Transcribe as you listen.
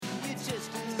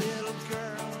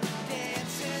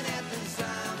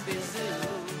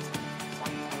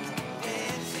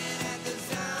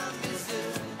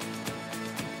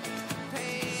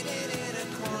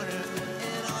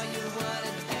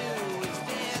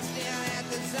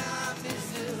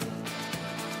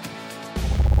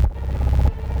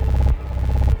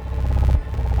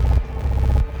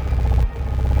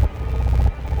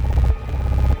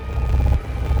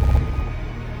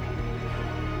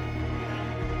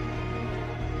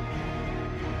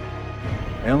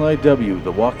LIW,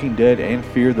 The Walking Dead and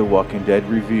Fear the Walking Dead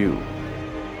review.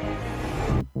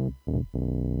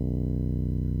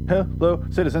 Hello,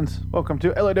 citizens. Welcome to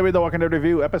LIW, The Walking Dead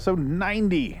review, episode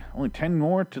 90. Only 10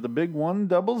 more to the big 100,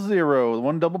 the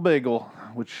one double bagel,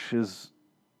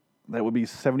 that would be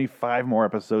 75 more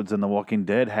episodes than The Walking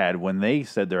Dead had when they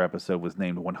said their episode was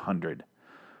named 100.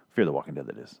 Fear the Walking Dead,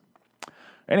 that is.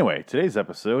 Anyway, today's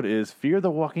episode is Fear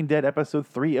the Walking Dead, episode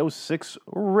 306,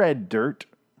 Red Dirt.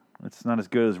 It's not as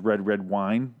good as red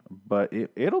wine, but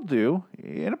it'll do.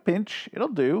 In a pinch, it'll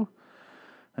do.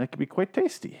 And it can be quite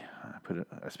tasty. I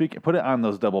put it on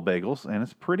those double bagels, and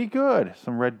it's pretty good.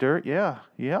 Some Red Dirt, yeah.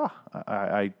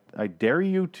 I dare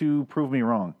you to prove me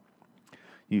wrong.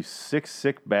 You sick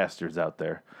bastards out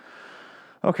there.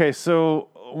 Okay, so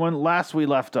when last we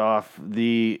left off,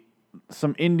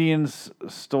 some Indians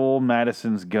stole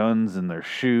Madison's guns and their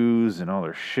shoes and all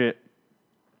their shit,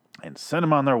 and sent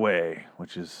them on their way,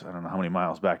 which is, I don't know how many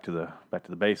miles back to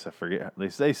the base. I forget.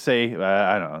 They say,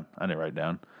 I don't know. I didn't write it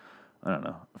down. I don't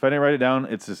know. If I didn't write it down,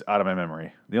 it's just out of my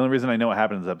memory. The only reason I know what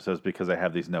happened in this episode is because I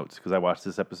have these notes, because I watched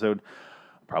this episode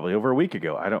probably over a week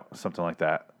ago. Something like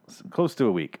that. Close to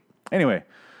a week. Anyway,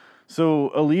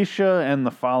 so Alicia and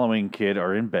the following kid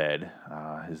are in bed.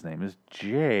 His name is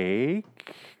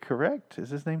Jake, correct? Is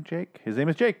his name Jake? His name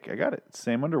is Jake. I got it. It's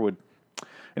Sam Underwood.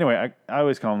 Anyway, I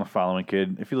always call him the following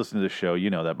kid. If you listen to this show, you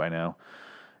know that by now.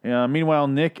 Meanwhile,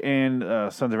 Nick and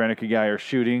Sons of Anarchy guy are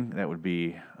shooting. That would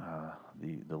be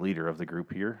the leader of the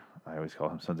group here. I always call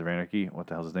him Sons of Anarchy. What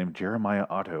the hell is his name? Jeremiah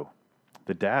Otto,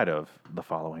 the dad of the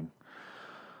following.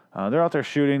 They're out there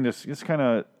shooting. Just kind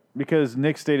of because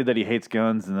Nick stated that he hates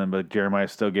guns, but Jeremiah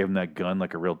still gave him that gun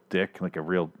like a real dick, like a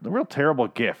real terrible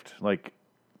gift. Like,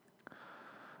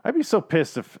 I'd be so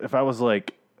pissed if I was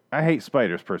like, I hate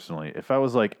spiders personally. If I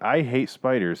was like, I hate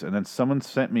spiders, and then someone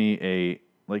sent me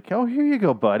oh, here you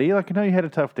go, buddy. Like, I know you had a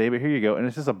tough day, but here you go. And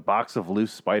it's just a box of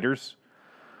loose spiders.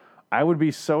 I would be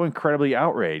so incredibly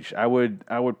outraged. I would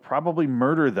probably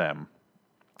murder them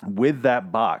with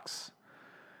that box.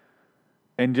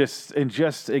 I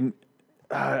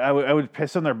would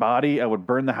piss on their body. I would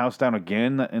burn the house down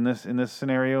again in this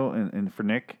scenario. And for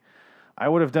Nick, I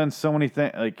would have done so many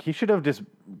things. Like, he should have just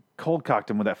cold cocked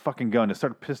him with that fucking gun to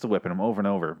start pistol whipping him over and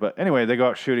over. But anyway, they go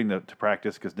out shooting to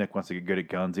practice because Nick wants to get good at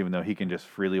guns, even though he can just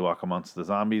freely walk amongst the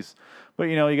zombies. But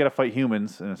you got to fight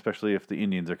humans, and especially if the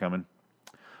Indians are coming.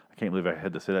 I can't believe I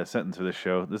had to say that sentence for this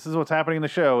show. This is what's happening in the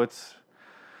show. It's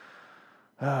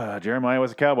Jeremiah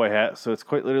wears a cowboy hat, so it's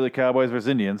quite literally cowboys versus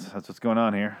Indians. That's what's going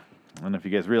on here. I don't know if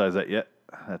you guys realize that yet.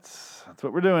 That's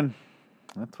what we're doing.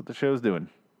 That's what the show's doing.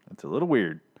 It's a little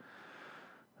weird.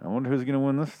 I wonder who's going to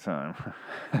win this time.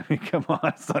 I mean, come on.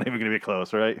 It's not even going to be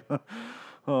close, right?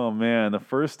 Oh, man. The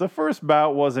first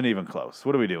bout wasn't even close.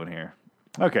 What are we doing here?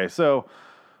 Okay, so,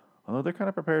 although they're kind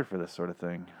of prepared for this sort of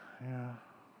thing. Yeah.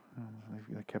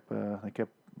 They kept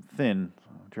thin.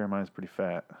 Jeremiah's pretty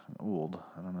fat. Old.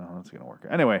 I don't know how that's going to work.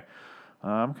 Anyway,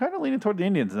 I'm kind of leaning toward the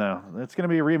Indians now. It's going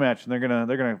to be a rematch, and they're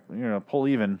gonna pull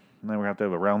even. And then we're going to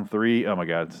have a round 3. Oh, my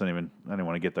God. I didn't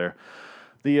want to get there.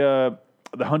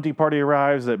 The hunting party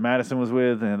arrives that Madison was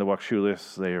with, and the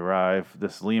Wakshulis, they arrive.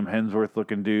 This Liam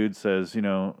Hemsworth-looking dude says,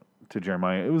 to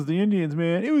Jeremiah, it was the Indians,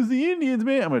 man. It was the Indians,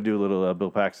 man. I'm going to do a little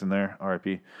Bill Paxton there,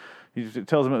 R.I.P. He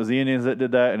tells them it was the Indians that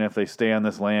did that, and if they stay on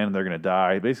this land, they're going to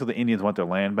die. Basically, the Indians want their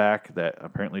land back that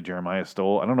apparently Jeremiah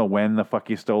stole. I don't know when the fuck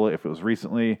he stole it, if it was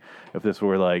recently, if this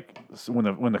were like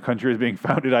when the country was being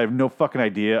founded. I have no fucking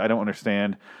idea. I don't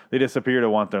understand. They just appear to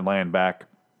want their land back.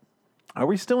 Are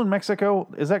we still in Mexico?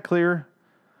 Is that clear?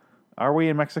 Are we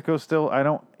in Mexico still? I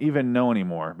don't even know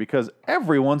anymore because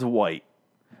everyone's white.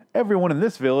 Everyone in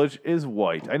this village is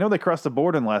white. I know they crossed the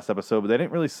border in the last episode, but they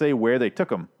didn't really say where they took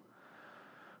them.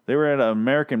 They were at an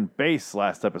American base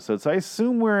last episode, so I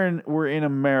assume we're in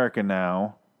America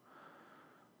now.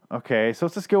 Okay, so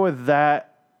let's just go with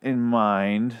that in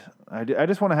mind. I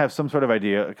just want to have some sort of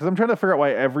idea because I'm trying to figure out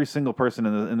why every single person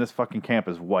in this fucking camp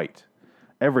is white.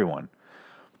 Everyone.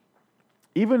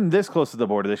 Even this close to the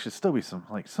border, there should still be some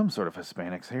sort of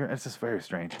Hispanics here. It's just very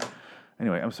strange.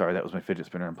 Anyway, I'm sorry. That was my fidget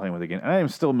spinner I'm playing with again. And I am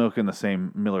still milking the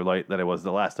same Miller Lite that I was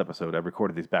the last episode. I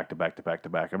recorded these back to back to back to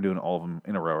back. I'm doing all of them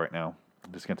in a row right now.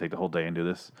 I'm just going to take the whole day and do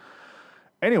this.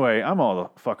 Anyway, I'm all the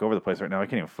fuck over the place right now. I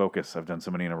can't even focus. I've done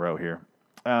so many in a row here.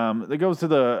 It goes to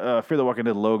the Fear the Walking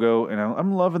Dead logo, and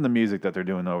I'm loving the music that they're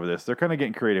doing over this. They're kind of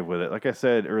getting creative with it. Like I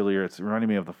said earlier, it's reminding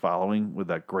me of The Following with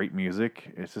that great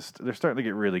music. It's just, they're starting to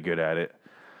get really good at it.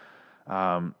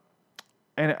 And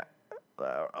a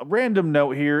random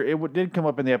note here, it did come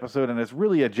up in the episode, and it's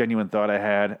really a genuine thought I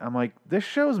had. I'm like, this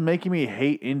show's making me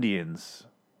hate Indians.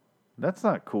 That's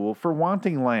not cool. For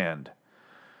wanting land.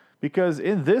 Because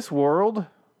in this world,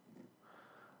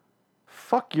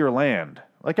 fuck your land.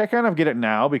 Like, I kind of get it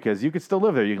now because you could still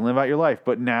live there. You can live out your life.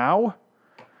 But now,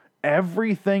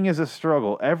 everything is a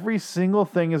struggle. Every single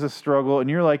thing is a struggle. And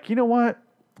you're like, you know what?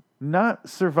 Not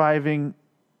surviving,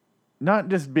 not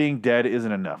just being dead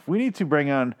isn't enough. We need to bring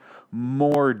on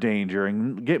more danger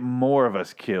and get more of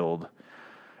us killed.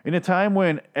 In a time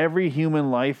when every human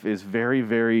life is very,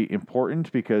 very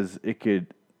important because it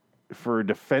could, for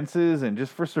defenses and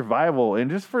just for survival and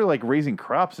just for like raising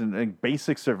crops and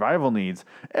basic survival needs,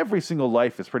 every single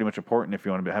life is pretty much important if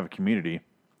you want to have a community.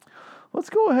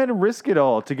 Let's go ahead and risk it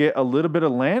all to get a little bit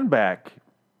of land back.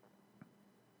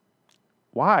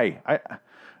 Why?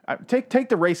 I take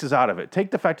the races out of it.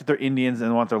 Take the fact that they're Indians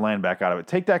and want their land back out of it.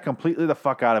 Take that completely the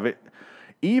fuck out of it.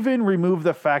 Even remove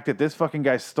the fact that this fucking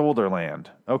guy stole their land,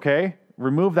 okay?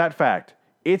 Remove that fact.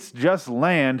 It's just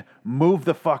land. Move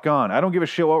the fuck on. I don't give a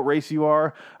shit what race you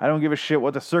are. I don't give a shit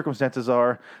what the circumstances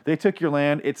are. They took your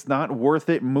land. It's not worth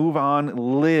it. Move on.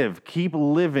 Live. Keep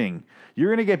living. You're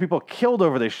going to get people killed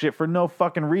over this shit for no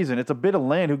fucking reason. It's a bit of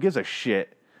land. Who gives a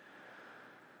shit?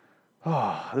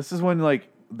 Oh, this is when, like,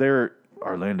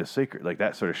 our land is sacred. Like,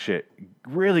 that sort of shit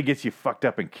really gets you fucked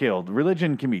up and killed.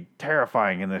 Religion can be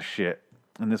terrifying in this shit.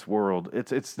 In this world,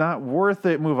 it's not worth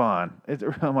it. Move on.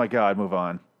 Oh my God, move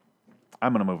on.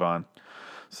 I'm gonna move on.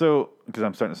 So, because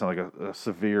I'm starting to sound like a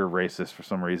severe racist for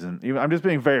some reason. I'm just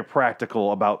being very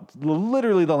practical about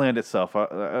literally the land itself.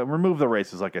 Remove the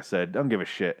races, like I said. Don't give a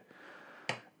shit.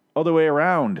 Other way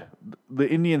around, the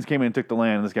Indians came in and took the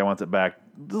land, and this guy wants it back.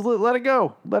 Just let it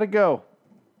go. Let it go.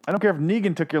 I don't care if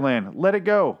Negan took your land. Let it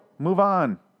go. Move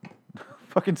on.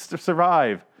 Fucking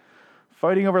survive.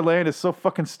 Fighting over land is so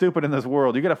fucking stupid in this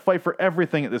world. You gotta fight for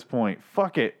everything at this point.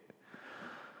 Fuck it.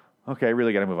 Okay, I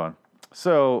really gotta move on.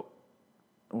 So,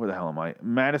 where the hell am I?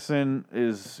 Madison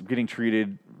is getting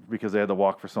treated because they had to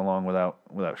walk for so long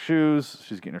without shoes.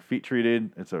 She's getting her feet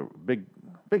treated. It's a big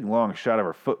long shot of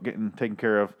her foot getting taken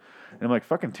care of. And I'm like,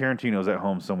 fucking Tarantino's at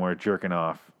home somewhere jerking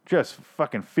off. Just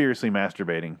fucking fiercely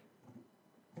masturbating.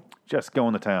 Just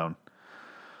going to town.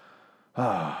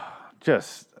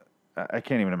 I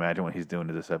can't even imagine what he's doing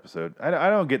to this episode. I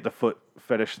don't get the foot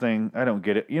fetish thing. I don't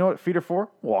get it. You know what feet are for?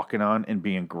 Walking on and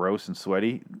being gross and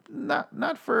sweaty.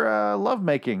 Not for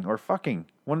lovemaking or fucking.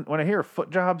 When I hear foot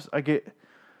jobs,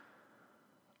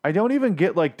 I don't even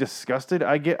get like disgusted.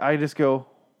 I just go,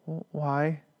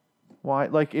 why?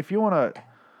 Like if you want to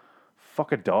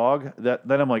fuck a dog,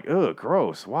 then I'm like, ugh,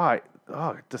 gross. Why?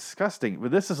 Oh, disgusting.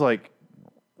 But this is like,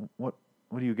 what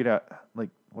do you get at? Like,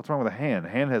 what's wrong with a hand? A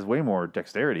hand has way more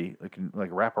dexterity. It can like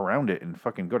wrap around it and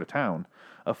fucking go to town.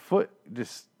 A foot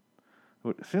just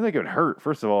seems like it would hurt.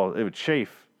 First of all, it would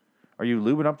chafe. Are you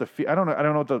lubing up the feet? I don't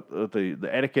know what the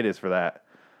etiquette is for that.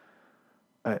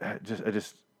 I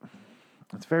just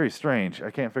it's very strange.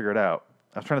 I can't figure it out.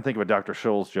 I was trying to think of a Dr.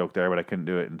 Scholl's joke there, but I couldn't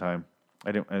do it in time.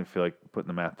 I didn't feel like putting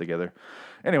the math together.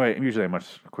 Anyway, usually I'm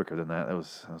much quicker than that. That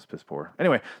was piss poor.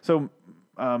 Anyway, so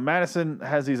Madison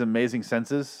has these amazing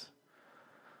senses.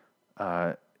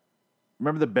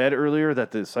 Remember the bed earlier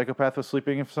that the psychopath was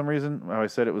sleeping in for some reason? How I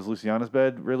said it was Luciana's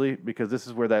bed, really? Because this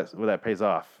is where that pays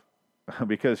off.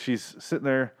 Because she's sitting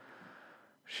there,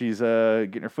 she's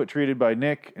getting her foot treated by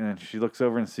Nick, and she looks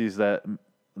over and sees that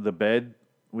the bed,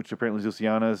 which apparently is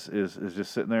Luciana's, is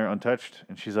just sitting there untouched,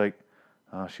 and she's like,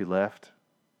 "Oh, she left?"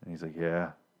 And he's like,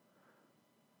 "Yeah."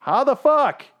 How the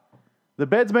fuck? The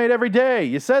bed's made every day.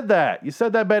 You said that. You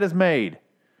said that bed is made.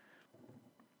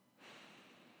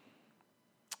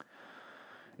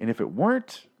 And if it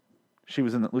weren't,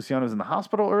 Luciana was in the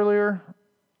hospital earlier.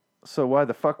 So why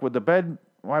the fuck would the bed?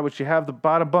 Why would she have the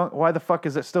bottom bunk? Why the fuck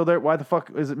is it still there? Why the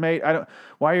fuck is it made?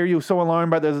 Why are you so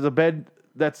alarmed by there's a bed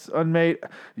that's unmade?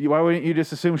 Why wouldn't you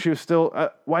just assume she was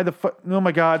still? Why the fuck? Oh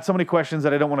my God! So many questions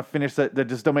that I don't want to finish that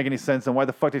just don't make any sense. And why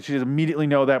the fuck did she just immediately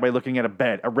know that by looking at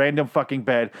a random fucking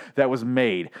bed that was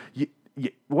made?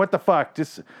 What the fuck?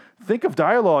 Just think of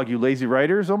dialogue, you lazy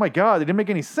writers. Oh my God, it didn't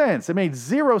make any sense. It made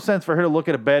zero sense for her to look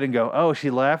at a bed and go, "Oh, she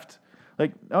left."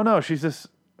 Like, oh no, she's just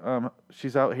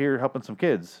she's out here helping some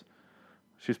kids.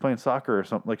 She's playing soccer or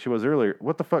something like she was earlier.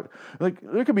 What the fuck? Like,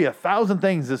 there could be 1,000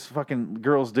 things this fucking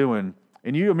girl's doing,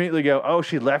 and you immediately go, "Oh,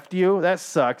 she left you? That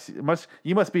sucks.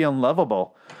 You must be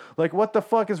unlovable." Like, what the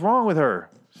fuck is wrong with her?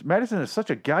 Madison is such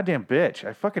a goddamn bitch.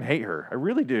 I fucking hate her. I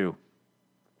really do.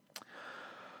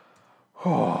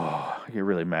 Oh, I get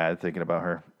really mad thinking about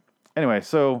her. Anyway,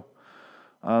 so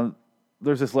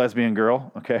there's this lesbian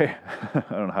girl, okay? I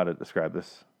don't know how to describe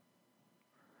this.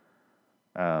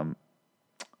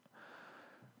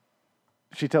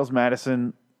 She tells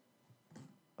Madison,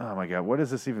 oh my God, what does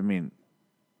this even mean?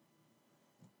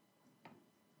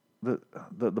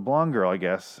 the blonde girl, I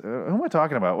guess. Who am I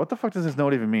talking about? What the fuck does this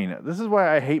note even mean? This is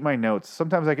why I hate my notes.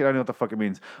 Sometimes I don't know what the fuck it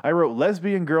means. I wrote,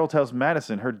 lesbian girl tells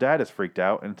Madison her dad is freaked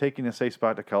out and taking a safe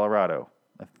spot to Colorado.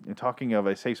 And talking of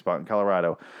a safe spot in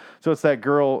Colorado. So it's that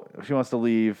girl, she wants to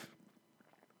leave.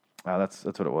 That's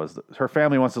what it was. Her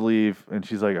family wants to leave, and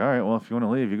she's like, all right, well, if you want to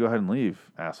leave, you go ahead and leave,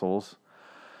 assholes.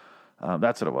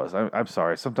 That's what it was. I'm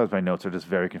sorry. Sometimes my notes are just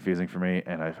very confusing for me,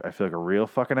 and I feel like a real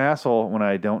fucking asshole when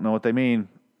I don't know what they mean.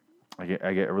 I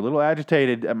get a little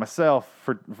agitated at myself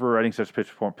for writing such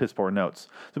piss poor notes.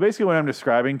 So basically what I'm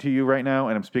describing to you right now,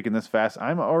 and I'm speaking this fast,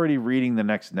 I'm already reading the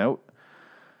next note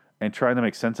and trying to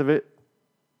make sense of it.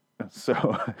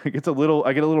 So I get a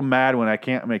little mad when I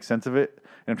can't make sense of it,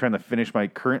 and I'm trying to finish my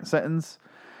current sentence.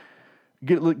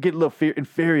 Get a little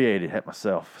infuriated at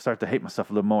myself. Start to hate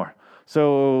myself a little more.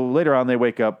 So later on, they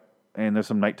wake up, and there's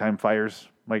some nighttime fires.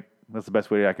 Like, that's the best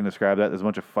way I can describe that. There's a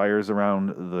bunch of fires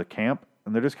around the camp,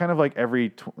 and they're just kind of like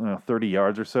every 30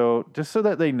 yards or so, just so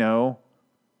that they know.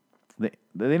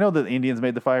 They know that the Indians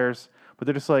made the fires, but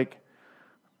they're just like,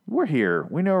 we're here.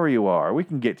 We know where you are. We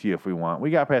can get to you if we want. We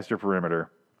got past your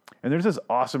perimeter. And there's this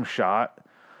awesome shot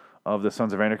of the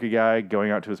Sons of Anarchy guy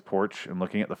going out to his porch and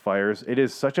looking at the fires. It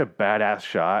is such a badass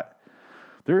shot.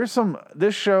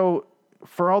 This show,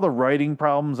 for all the writing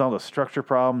problems, all the structure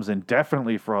problems, and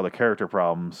definitely for all the character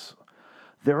problems,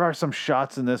 there are some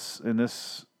shots in this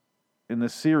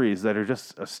series that are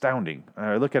just astounding. And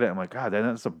I look at it and I'm like, God,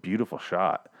 that's a beautiful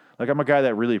shot. Like, I'm a guy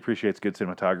that really appreciates good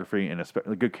cinematography and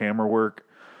especially good camera work.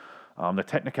 The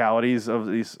technicalities of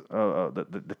these,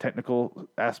 the technical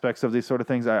aspects of these sort of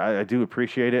things, I do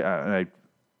appreciate it, and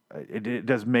it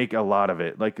does make a lot of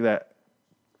it. Like that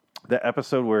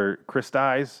episode where Chris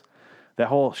dies, that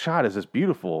whole shot is just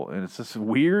beautiful, and it's this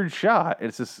weird shot.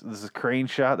 It's this crane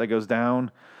shot that goes down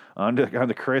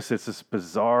onto Chris. It's this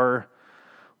bizarre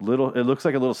little. It looks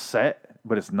like a little set,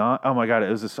 but it's not. Oh my God!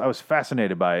 I was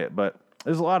fascinated by it, but.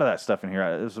 There's a lot of that stuff in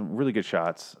here. There's some really good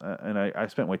shots, and I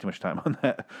spent way too much time on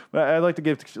that. But I like to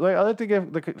give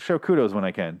the show kudos when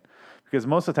I can, because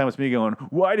most of the time it's me going,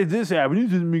 "Why did this happen? This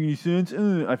doesn't make any sense."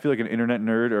 I feel like an internet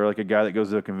nerd or like a guy that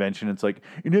goes to a convention. It's like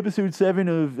in episode 7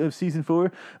 of season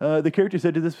 4, the character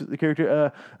said to the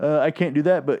character, "I can't do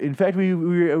that." But in fact, we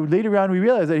later on we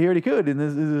realized that he already could. And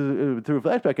this is through a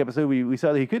flashback episode, we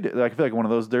saw that he could. I feel like one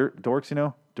of those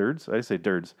dorks, Dirds? I say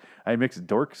dirds. I mix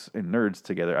dorks and nerds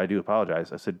together. I do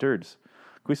apologize. I said dirds.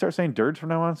 Can we start saying dirds from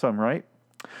now on so I'm right?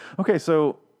 Okay,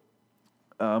 so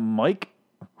Mike,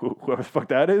 whoever the fuck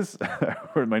that is,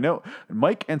 where's my note?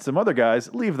 Mike and some other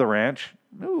guys leave the ranch.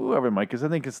 Whoever Mike is, I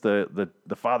think it's the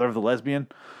father of the lesbian.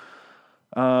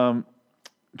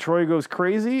 Troy goes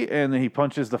crazy, and then he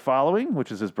punches the following,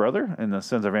 which is his brother, and the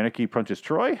Sons of Anarchy punches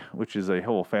Troy, which is a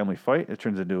whole family fight. It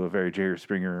turns into a very Jerry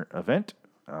Springer event.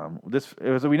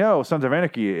 As we know, Sons of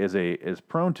Anarchy is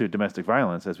prone to domestic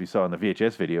violence, as we saw in the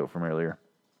VHS video from earlier.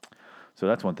 So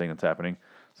that's one thing that's happening.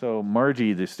 So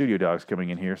Margie, the studio dog's coming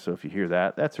in here. So if you hear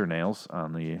that, that's her nails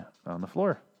on the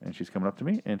floor, and she's coming up to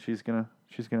me, and she's gonna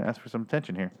ask for some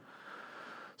attention here.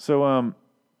 So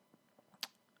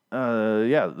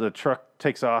the truck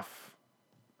takes off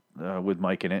with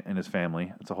Mike in it and his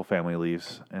family. It's a whole family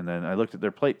leaves. And then I looked at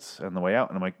their plates on the way out,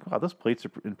 and I'm like, wow, those plates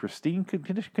are in pristine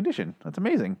condition. That's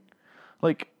amazing.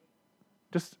 Like,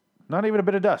 just not even a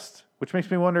bit of dust, which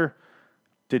makes me wonder,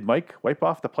 did Mike wipe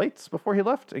off the plates before he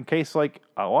left in case, like,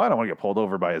 oh, I don't want to get pulled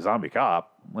over by a zombie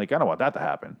cop. Like, I don't want that to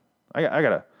happen. I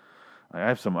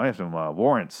have some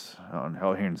warrants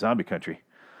out here in zombie country.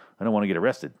 I don't want to get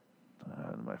arrested.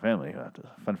 My family have to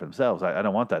fend for themselves. I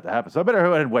don't want that to happen. So I better go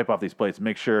ahead and wipe off these plates.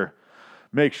 Make sure,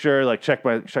 like check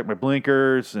my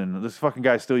blinkers. And this fucking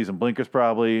guy's still using blinkers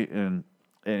probably, and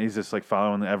he's just like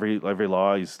following every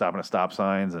law. He's stopping at stop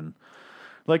signs and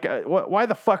like why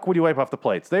the fuck would you wipe off the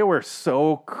plates? They were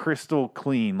so crystal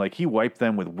clean. Like he wiped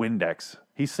them with Windex.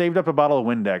 He saved up a bottle of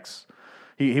Windex.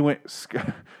 He went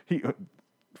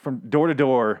from door to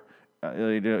door.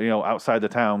 Outside the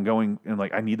town going and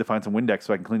like, I need to find some Windex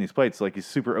so I can clean these plates. Like he's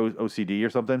super OCD or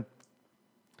something.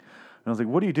 And I was like,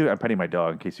 what do you do? I'm petting my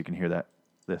dog in case you can hear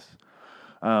this.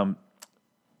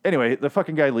 Anyway, the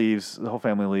fucking guy leaves. The whole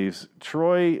family leaves.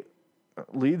 Troy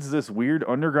leads this weird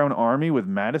underground army with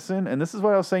Madison. And this is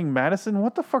what I was saying. Madison,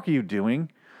 what the fuck are you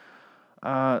doing?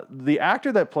 The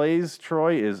actor that plays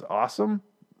Troy is awesome.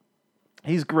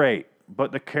 He's great.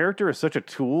 But the character is such a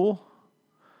tool.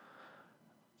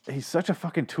 He's such a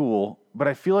fucking tool, but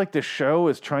I feel like the show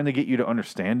is trying to get you to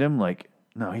understand him. Like,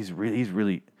 no, he's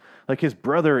really like his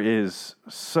brother is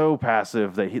so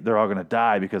passive that they're all going to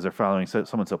die because they're following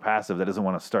someone so passive that doesn't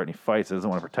want to start any fights, that doesn't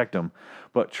want to protect them.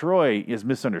 But Troy is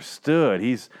misunderstood.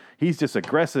 He's just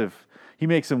aggressive. he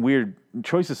makes some weird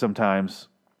choices sometimes,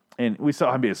 and we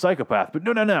saw him be a psychopath. But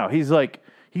no. He's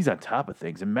on top of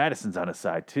things, and Madison's on his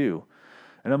side too.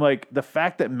 And I'm like, the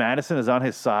fact that Madison is on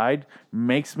his side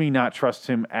makes me not trust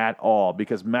him at all,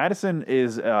 because Madison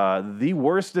is the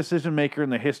worst decision maker in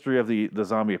the history of the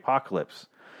zombie apocalypse.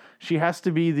 She has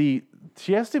to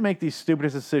make these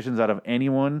stupidest decisions out of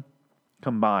anyone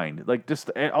combined. Like, just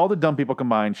all the dumb people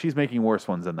combined, she's making worse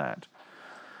ones than that.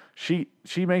 She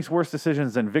makes worse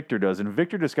decisions than Victor does, and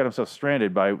Victor just got himself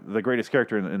stranded by the greatest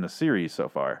character in the series so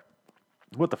far.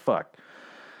 What the fuck?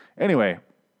 Anyway,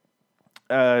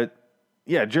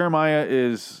 Jeremiah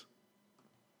is...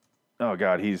 Oh,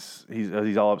 God, he's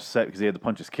all upset because he had to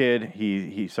punch his kid.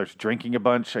 He starts drinking a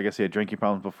bunch. I guess he had drinking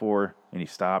problems before, and he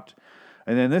stopped.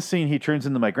 And then this scene, he turns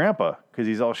into my grandpa because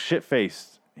he's all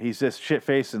shit-faced. He's just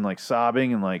shit-faced and, like,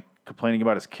 sobbing and, like, complaining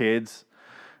about his kids.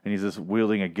 And he's just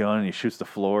wielding a gun, and he shoots the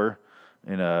floor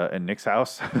in Nick's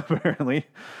house, apparently.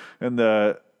 And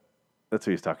that's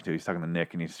who he's talking to. He's talking to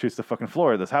Nick, and he shoots the fucking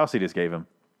floor of this house he just gave him.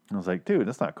 And I was like, dude,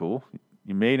 that's not cool.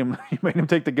 You made him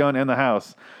take the gun and the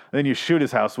house, and then you shoot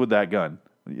his house with that gun.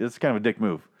 It's kind of a dick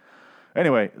move.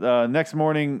 Anyway, next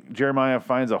morning, Jeremiah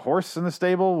finds a horse in the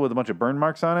stable with a bunch of burn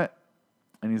marks on it.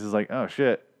 And he's just like, oh,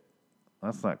 shit,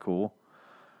 that's not cool.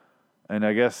 And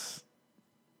I guess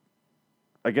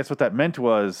what that meant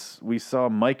was we saw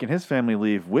Mike and his family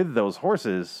leave with those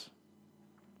horses.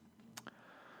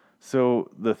 So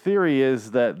the theory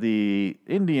is that the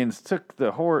Indians took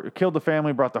killed the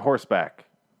family, brought the horse back.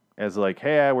 As like,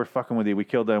 hey, we're fucking with you. We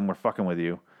killed them. We're fucking with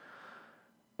you.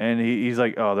 And he's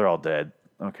like, oh, they're all dead.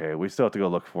 Okay, we still have to go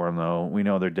look for them, though. We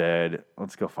know they're dead.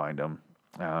 Let's go find them.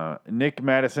 Nick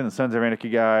Madison, the Sons of Anarchy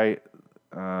guy,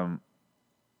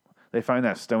 they find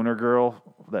that stoner girl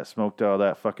that smoked all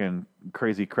that fucking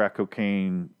crazy crack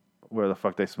cocaine, where the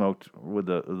fuck they smoked with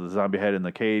the zombie head in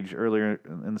the cage earlier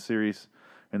in the series,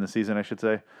 in the season, I should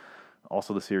say.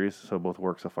 Also the series, so both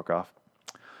work, so fuck off.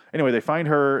 Anyway, they find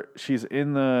her. She's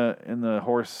in the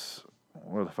horse,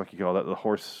 what the fuck you call that? The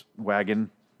horse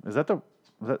wagon. Is that the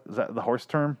horse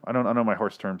term? I don't know my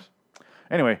horse terms.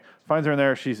 Anyway, finds her in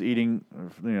there. She's eating,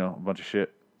 a bunch of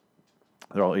shit.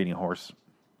 They're all eating a horse.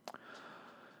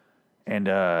 And,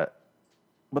 but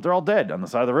they're all dead on the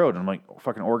side of the road. And I'm like,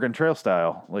 fucking Oregon Trail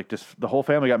style. Like, just the whole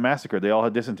family got massacred. They all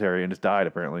had dysentery and just died,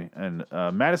 apparently. And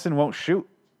Madison won't shoot.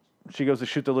 She goes to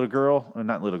shoot the little girl.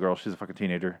 Not little girl, she's a fucking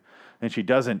teenager. And she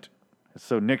doesn't.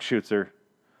 So Nick shoots her.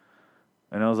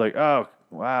 And I was like, oh,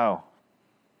 wow.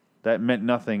 That meant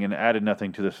nothing and added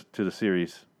nothing to the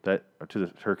series,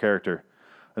 her character.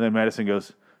 And then Madison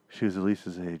goes, she was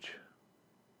Elisa's age.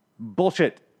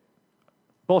 Bullshit.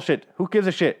 Who gives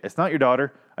a shit? It's not your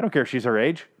daughter. I don't care if she's her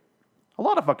age. A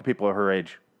lot of fucking people are her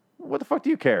age. What the fuck do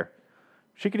you care?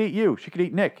 She could eat you. She could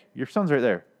eat Nick. Your son's right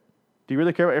there. Do you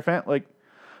really care about your fan? Like,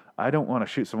 I don't want to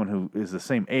shoot someone who is the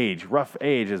same age, rough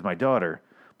age as my daughter.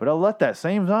 But I'll let that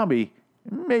same zombie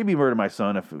maybe murder my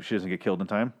son if she doesn't get killed in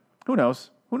time. Who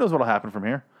knows? Who knows what'll happen from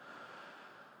here?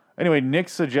 Anyway, Nick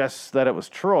suggests that it was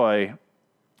Troy.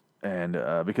 And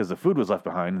because the food was left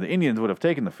behind, the Indians would have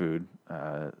taken the food.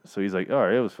 So he's like, all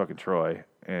right, it was fucking Troy.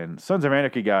 And Sons of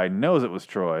Anarchy guy knows it was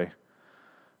Troy.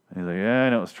 And he's like, yeah, I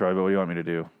know it was Troy, but what do you want me to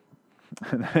do?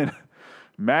 And then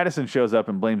Madison shows up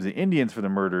and blames the Indians for the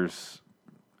murders.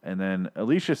 And then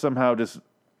Alicia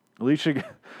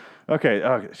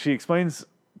she explains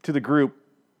to the group,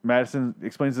 Madison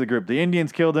explains to the group, the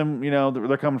Indians killed him,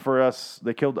 they're coming for us.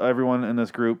 They killed everyone in this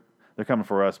group. They're coming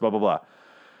for us, blah, blah, blah.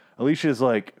 Alicia's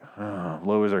like,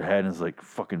 lowers her head and is like,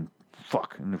 fucking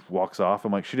fuck, and walks off.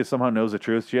 I'm like, she just somehow knows the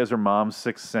truth. She has her mom's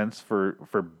sixth sense for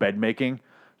bed making.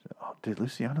 Oh, did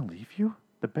Luciana leave you?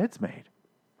 The bed's made.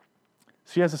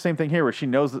 She has the same thing here where she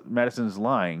knows that Madison is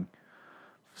lying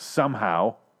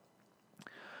somehow.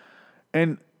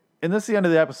 And this is the end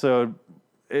of the episode.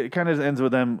 It kind of ends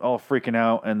with them all freaking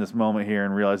out in this moment here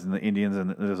and realizing the Indians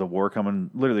and there's a war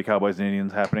coming, literally cowboys and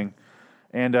Indians happening.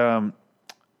 And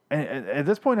at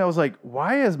this point, I was like,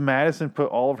 why has Madison put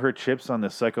all of her chips on the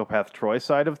psychopath Troy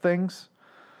side of things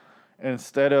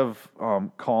instead of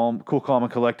cool, calm,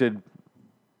 and collected?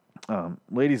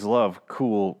 Ladies love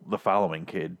cool, the following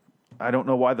kid. I don't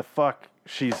know why the fuck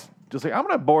she's just like, I'm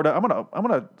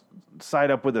gonna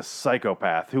side up with a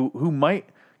psychopath who might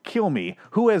kill me,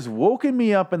 who has woken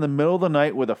me up in the middle of the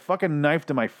night with a fucking knife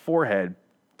to my forehead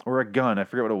or a gun. I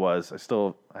forget what it was.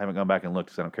 I haven't gone back and looked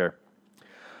because I don't care.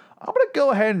 I'm going to go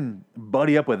ahead and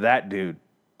buddy up with that dude.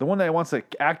 The one that wants to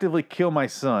actively kill my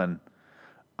son.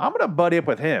 I'm going to buddy up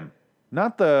with him.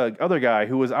 Not the other guy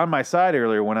who was on my side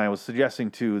earlier when I was suggesting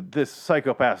to this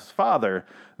psychopath's father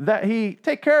that he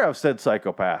take care of said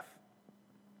psychopath.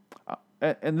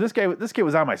 And this kid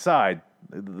was on my side.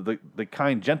 the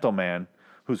kind gentleman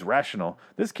who's rational.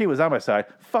 This kid was on my side.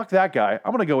 Fuck that guy.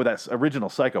 I'm going to go with that original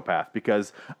psychopath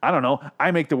because, I don't know,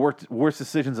 I make the worst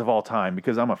decisions of all time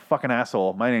because I'm a fucking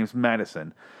asshole. My name's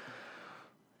Madison.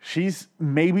 She's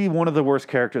maybe one of the worst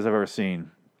characters I've ever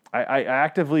seen. I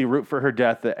actively root for her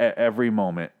death at every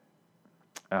moment.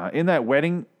 In that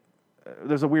wedding,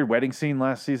 there's a weird wedding scene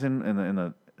last season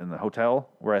in the hotel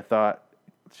where I thought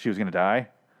she was going to die.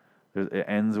 It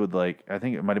ends with, like, I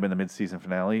think it might have been the mid-season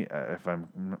finale, if I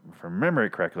remember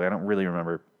it correctly. I don't really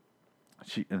remember.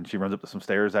 She runs up some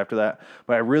stairs after that.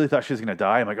 But I really thought she was going to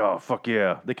die. I'm like, oh, fuck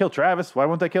yeah. They killed Travis. Why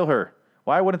wouldn't they kill her?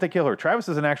 Why wouldn't they kill her? Travis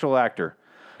is an actual actor.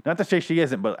 Not to say she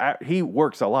isn't, but he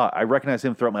works a lot. I recognize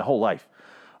him throughout my whole life.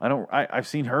 I've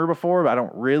seen her before, but I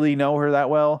don't really know her that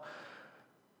well.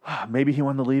 Maybe he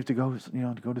wanted to leave to go to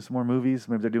some more movies.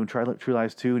 Maybe they're doing True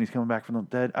Lies 2 and he's coming back from the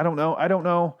dead. I don't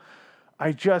know.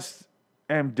 I just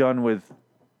am done with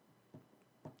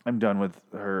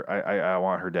her. I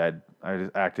want her dead. I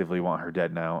just actively want her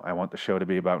dead now. I want the show to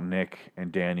be about Nick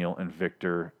and Daniel and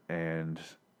Victor, and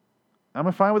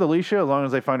I'm fine with Alicia as long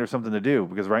as they find her something to do,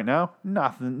 because right now,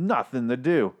 nothing to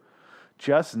do.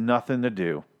 Just nothing to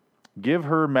do. Give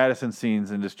her Madison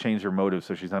scenes and just change her motive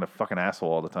so she's not a fucking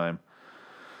asshole all the time.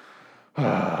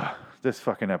 This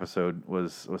fucking episode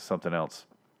was something else.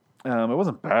 It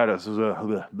wasn't bad. It was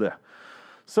bleh.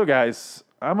 So guys,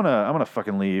 I'm gonna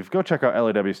fucking leave. Go check out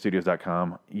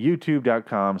lawstudios.com,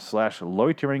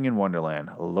 youtube.com/loitering in Wonderland.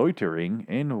 Loitering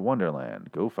in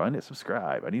Wonderland. Go find it,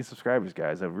 subscribe. I need subscribers,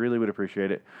 guys. I really would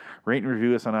appreciate it. Rate and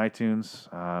review us on iTunes.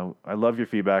 I love your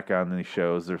feedback on these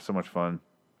shows. They're so much fun.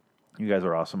 You guys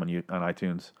are awesome on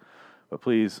iTunes. But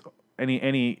please,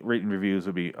 any rate and reviews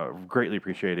would be greatly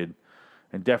appreciated.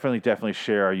 And definitely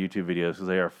share our YouTube videos because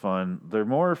they are fun. They're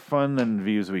more fun than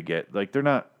views we get. Like,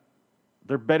 they're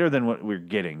better than what we're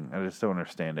getting. I just don't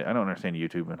understand it. I don't understand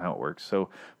YouTube and how it works. So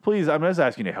please, I'm just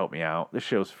asking you to help me out. This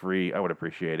show's free. I would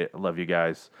appreciate it. I love you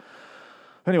guys.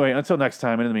 Anyway, until next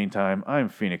time, and in the meantime, I'm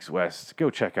Phoenix West. Go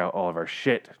check out all of our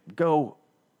shit. Go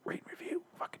rate and review.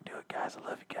 Fucking do it, guys. I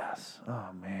love you guys.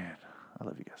 Oh, man. I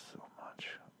love you guys so much.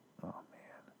 Oh,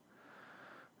 man.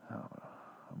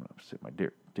 I'm going to sit my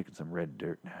dirt, digging some red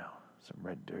dirt now. Some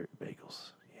red dirt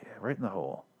bagels. Yeah, right in the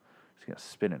hole. Just going to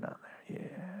spin it on there.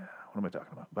 Yeah. What am I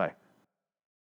talking about? Bye.